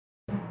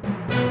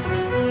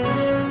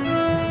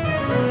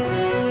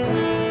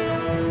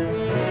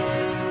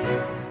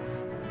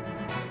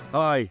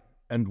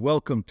and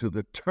welcome to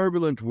the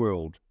turbulent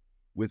world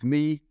with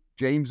me,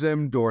 James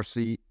M.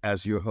 Dorsey,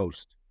 as your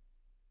host.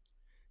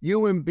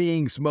 Human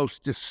beings'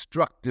 most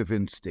destructive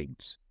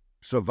instincts,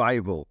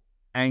 survival,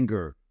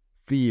 anger,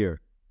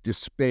 fear,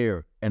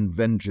 despair, and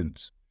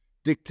vengeance,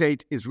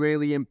 dictate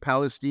Israeli and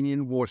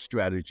Palestinian war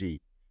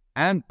strategy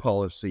and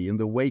policy in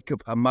the wake of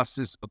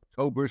Hamas's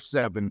October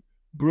 7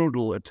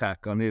 brutal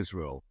attack on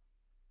Israel.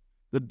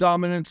 The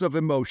dominance of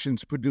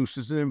emotions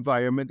produces an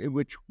environment in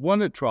which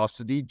one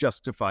atrocity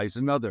justifies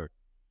another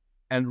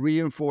and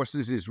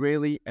reinforces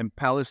Israeli and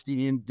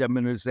Palestinian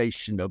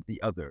demonization of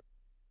the other.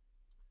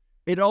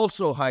 It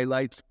also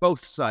highlights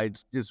both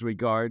sides'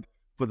 disregard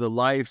for the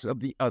lives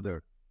of the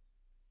other.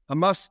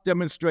 Hamas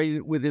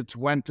demonstrated with its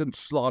wanton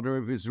slaughter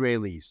of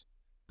Israelis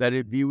that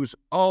it views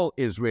all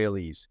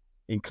Israelis,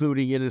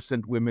 including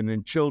innocent women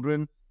and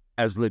children,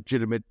 as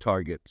legitimate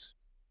targets.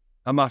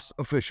 Hamas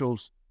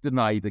officials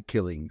deny the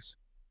killings.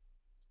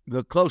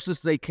 The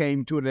closest they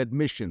came to an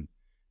admission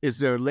is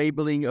their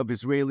labeling of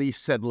Israeli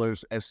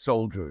settlers as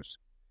soldiers,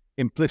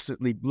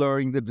 implicitly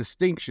blurring the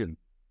distinction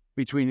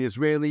between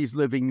Israelis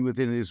living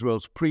within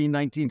Israel's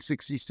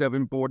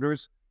pre-1967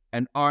 borders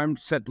and armed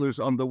settlers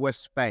on the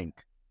West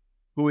Bank,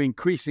 who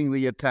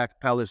increasingly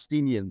attack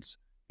Palestinians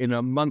in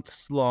a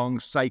months-long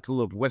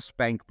cycle of West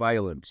Bank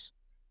violence,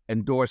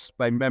 endorsed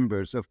by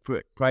members of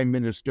Prime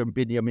Minister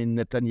Benjamin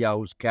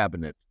Netanyahu's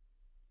cabinet.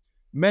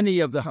 Many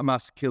of the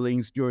Hamas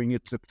killings during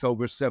its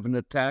October 7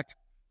 attack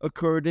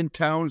occurred in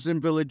towns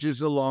and villages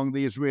along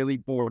the Israeli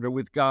border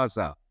with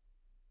Gaza,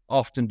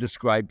 often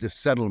described as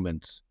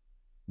settlements,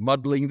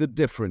 muddling the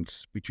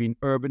difference between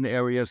urban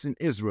areas in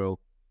Israel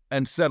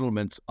and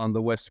settlements on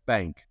the West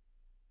Bank.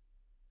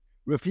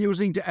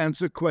 Refusing to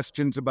answer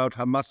questions about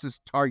Hamas's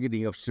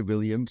targeting of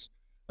civilians,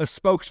 a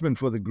spokesman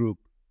for the group,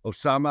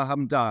 Osama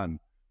Hamdan,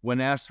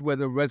 when asked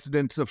whether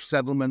residents of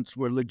settlements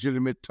were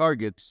legitimate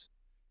targets,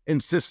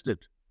 insisted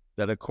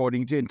that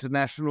according to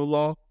international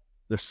law,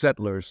 the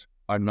settlers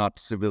are not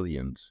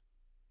civilians.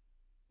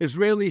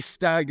 Israelis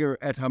stagger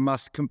at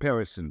Hamas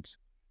comparisons,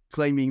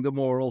 claiming the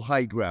moral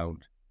high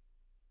ground.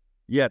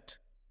 Yet,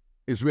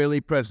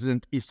 Israeli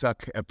President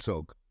Isaac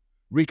Herzog,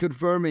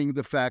 reconfirming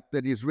the fact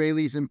that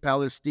Israelis and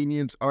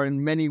Palestinians are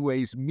in many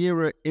ways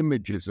mirror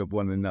images of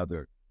one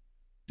another,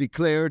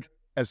 declared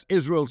as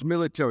Israel's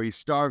military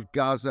starved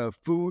Gaza of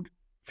food,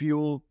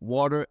 fuel,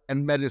 water,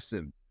 and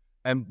medicine,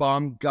 and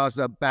bombed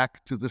Gaza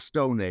back to the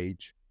Stone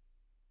Age.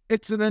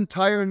 It's an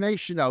entire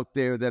nation out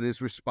there that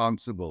is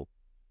responsible.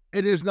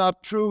 It is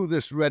not true,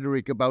 this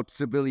rhetoric about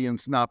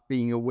civilians not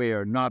being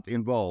aware, not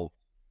involved.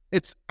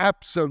 It's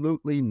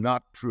absolutely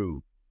not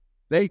true.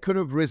 They could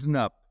have risen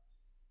up.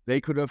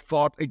 They could have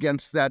fought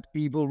against that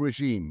evil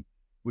regime,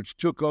 which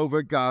took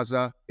over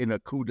Gaza in a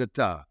coup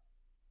d'etat.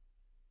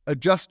 A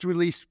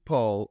just-released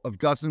poll of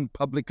Gazan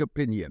public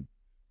opinion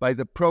by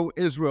the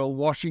pro-Israel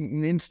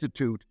Washington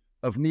Institute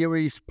of Near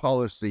East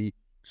Policy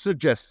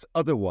suggests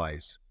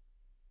otherwise.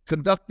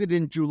 Conducted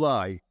in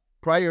July,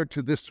 prior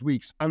to this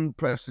week's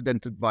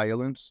unprecedented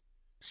violence,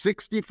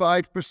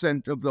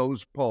 65% of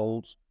those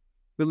polled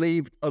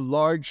believed a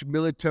large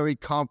military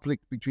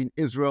conflict between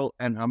Israel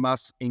and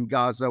Hamas in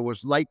Gaza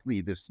was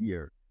likely this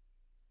year,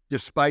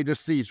 despite a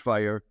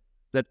ceasefire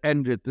that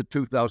ended the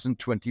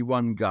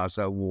 2021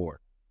 Gaza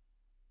war.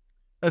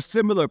 A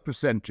similar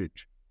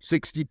percentage,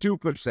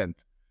 62%,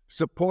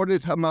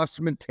 supported Hamas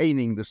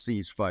maintaining the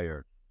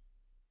ceasefire.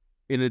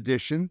 In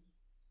addition,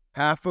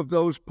 half of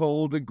those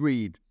polled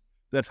agreed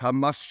that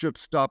Hamas should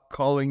stop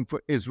calling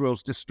for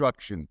Israel's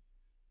destruction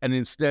and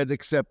instead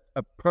accept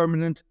a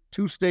permanent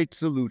two-state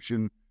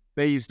solution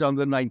based on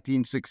the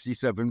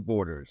 1967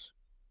 borders.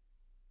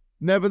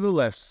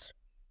 Nevertheless,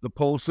 the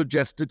poll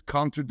suggested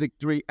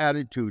contradictory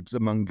attitudes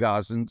among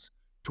Gazans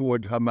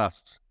toward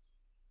Hamas.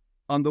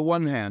 On the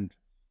one hand,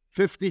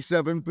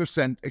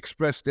 57%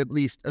 expressed at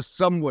least a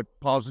somewhat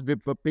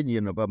positive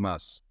opinion of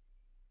Hamas,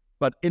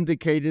 but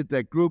indicated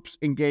that groups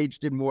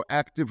engaged in more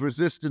active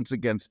resistance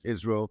against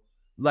Israel,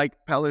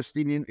 like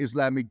Palestinian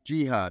Islamic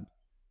Jihad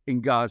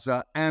in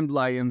Gaza and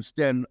Lion's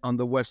Den on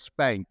the West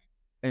Bank,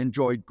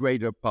 enjoyed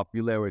greater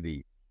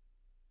popularity.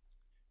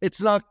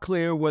 It's not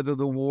clear whether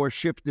the war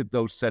shifted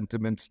those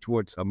sentiments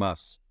towards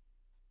Hamas.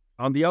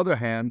 On the other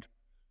hand,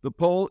 the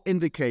poll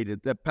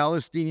indicated that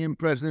Palestinian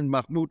President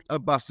Mahmoud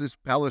Abbas's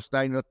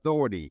Palestine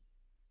Authority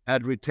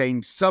had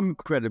retained some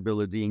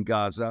credibility in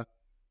Gaza,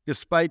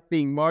 despite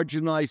being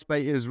marginalized by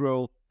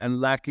Israel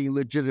and lacking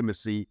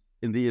legitimacy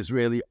in the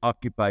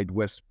Israeli-occupied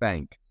West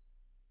Bank.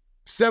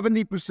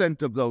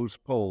 70% of those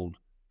polled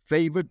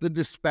favored the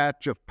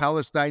dispatch of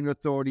Palestine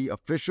Authority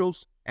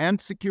officials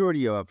and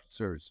security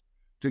officers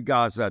to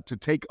Gaza to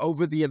take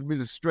over the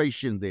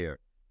administration there,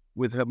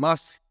 with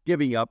Hamas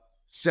giving up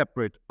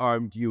separate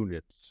armed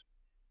units.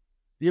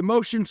 The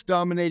emotions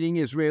dominating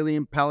Israeli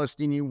and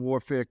Palestinian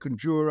warfare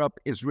conjure up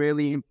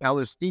Israeli and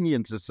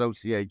Palestinians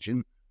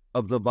Association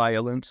of the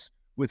violence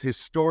with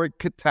historic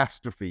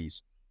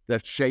catastrophes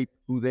that shape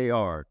who they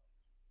are.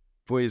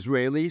 For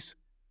Israelis,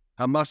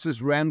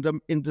 Hamas's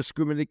random,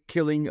 indiscriminate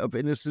killing of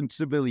innocent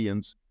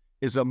civilians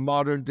is a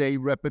modern-day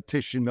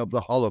repetition of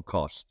the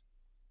Holocaust,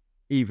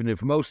 even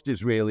if most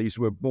Israelis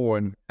were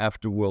born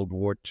after World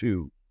War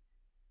II.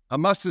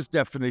 Hamas's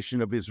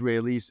definition of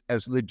Israelis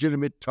as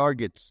legitimate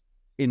targets,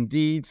 in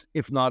deeds,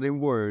 if not in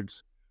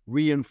words,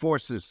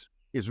 reinforces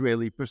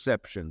Israeli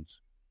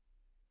perceptions.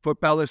 For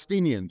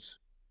Palestinians,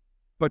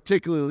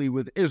 particularly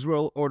with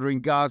Israel ordering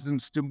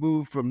Gazans to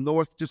move from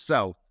north to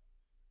south,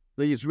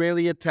 the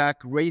Israeli attack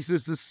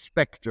raises the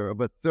specter of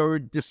a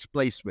third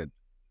displacement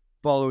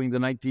following the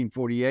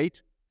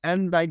 1948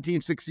 and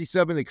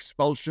 1967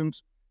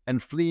 expulsions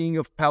and fleeing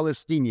of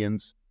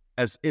Palestinians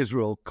as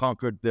Israel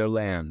conquered their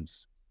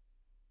lands.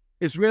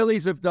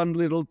 Israelis have done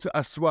little to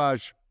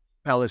assuage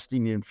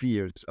Palestinian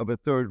fears of a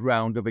third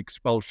round of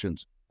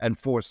expulsions and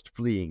forced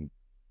fleeing.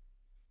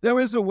 There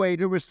is a way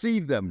to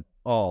receive them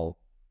all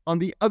on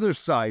the other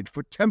side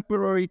for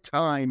temporary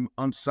time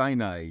on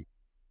Sinai.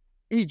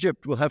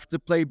 Egypt will have to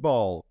play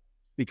ball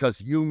because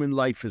human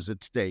life is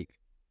at stake,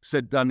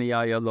 said Dani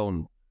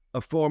Ayalon,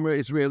 a former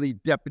Israeli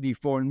deputy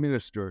foreign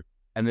minister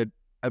and an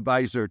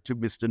advisor to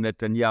Mr.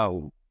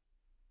 Netanyahu.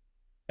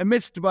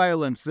 Amidst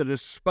violence that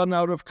has spun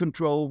out of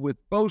control with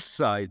both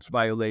sides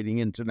violating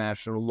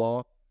international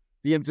law,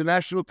 the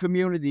international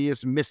community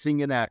is missing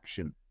in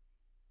action.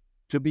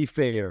 To be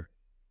fair,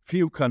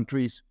 few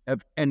countries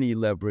have any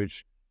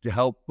leverage to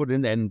help put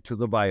an end to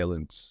the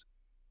violence.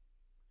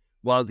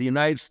 While the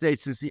United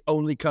States is the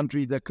only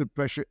country that could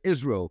pressure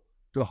Israel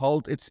to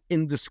halt its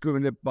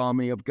indiscriminate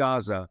bombing of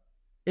Gaza,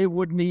 it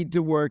would need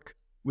to work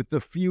with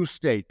the few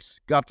states,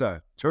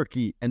 Qatar,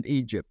 Turkey, and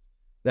Egypt,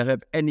 that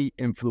have any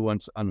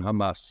influence on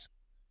Hamas,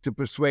 to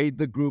persuade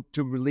the group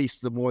to release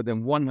the more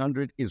than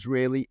 100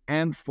 Israeli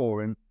and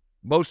foreign,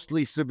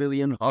 mostly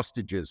civilian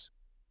hostages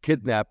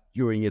kidnapped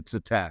during its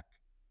attack.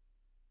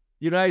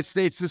 The United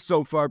States has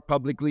so far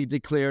publicly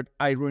declared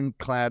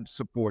ironclad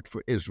support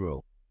for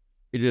Israel.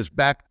 It has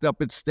backed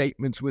up its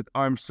statements with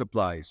arms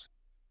supplies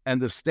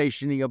and the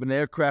stationing of an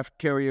aircraft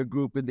carrier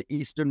group in the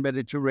eastern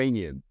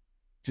Mediterranean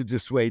to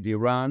dissuade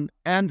Iran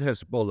and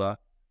Hezbollah,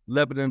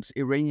 Lebanon's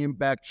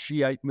Iranian-backed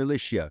Shiite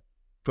militia,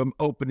 from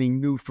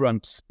opening new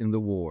fronts in the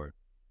war.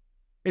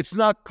 It's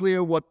not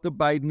clear what the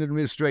Biden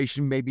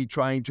administration may be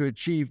trying to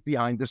achieve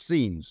behind the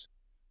scenes,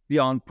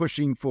 beyond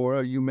pushing for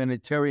a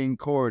humanitarian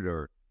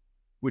corridor,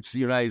 which the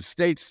United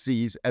States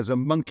sees as a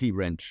monkey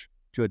wrench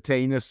to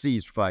attain a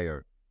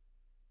ceasefire.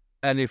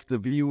 And if the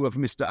view of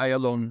Mr.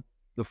 Ayalon,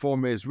 the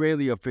former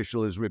Israeli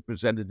official, is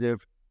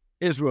representative,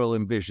 Israel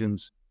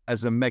envisions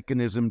as a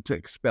mechanism to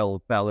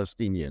expel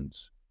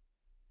Palestinians.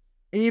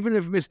 Even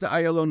if Mr.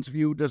 Ayalon's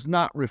view does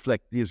not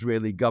reflect the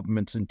Israeli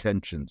government's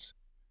intentions,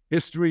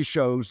 history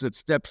shows that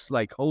steps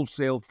like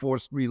wholesale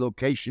forced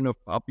relocation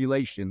of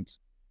populations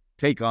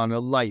take on a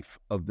life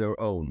of their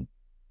own.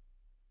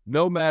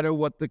 No matter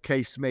what the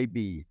case may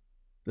be,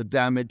 the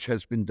damage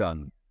has been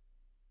done.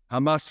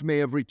 Hamas may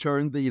have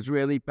returned the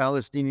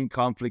Israeli-Palestinian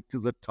conflict to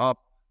the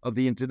top of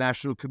the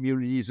international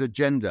community's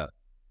agenda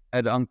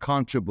at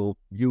unconscionable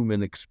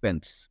human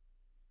expense.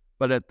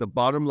 But at the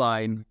bottom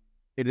line,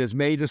 it has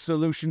made a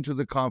solution to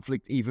the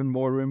conflict even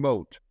more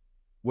remote,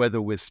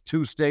 whether with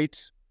two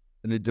states,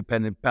 an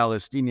independent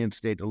Palestinian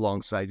state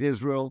alongside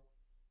Israel,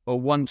 or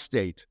one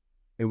state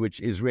in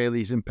which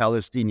Israelis and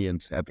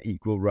Palestinians have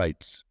equal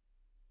rights.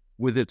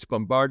 With its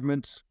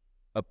bombardments,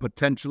 a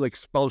potential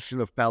expulsion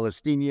of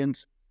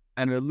Palestinians,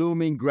 and a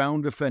looming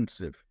ground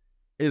offensive,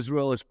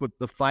 Israel has put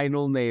the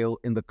final nail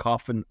in the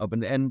coffin of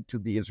an end to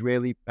the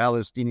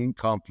Israeli-Palestinian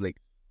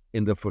conflict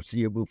in the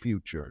foreseeable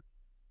future.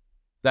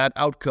 That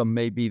outcome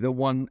may be the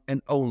one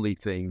and only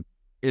thing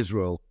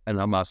Israel and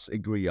Hamas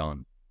agree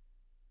on.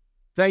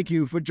 Thank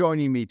you for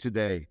joining me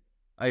today.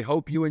 I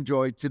hope you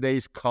enjoyed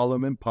today's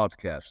column and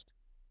podcast.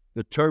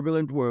 The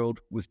Turbulent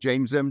World with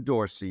James M.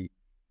 Dorsey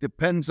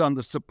depends on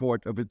the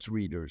support of its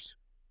readers.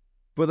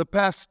 For the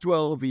past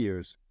 12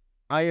 years,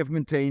 I have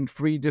maintained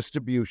free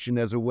distribution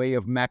as a way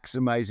of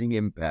maximizing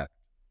impact.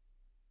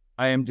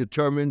 I am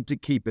determined to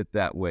keep it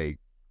that way.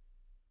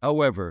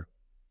 However,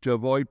 to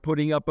avoid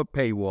putting up a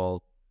paywall,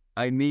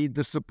 I need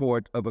the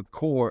support of a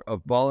core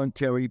of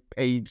voluntary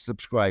paid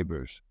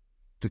subscribers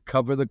to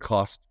cover the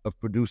cost of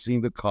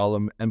producing the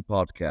column and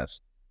podcast.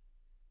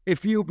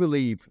 If you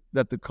believe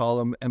that the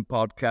column and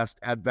podcast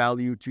add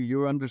value to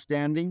your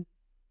understanding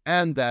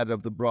and that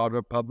of the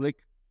broader public,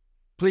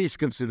 please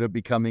consider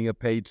becoming a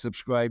paid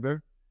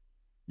subscriber.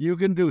 You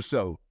can do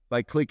so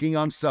by clicking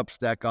on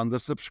Substack on the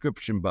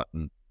subscription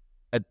button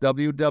at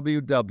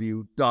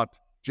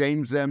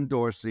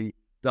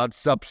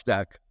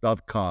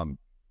www.jamesmdorsey.substack.com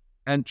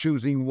and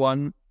choosing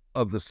one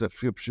of the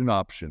subscription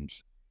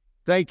options.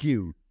 Thank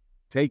you,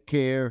 take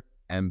care,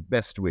 and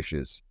best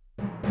wishes.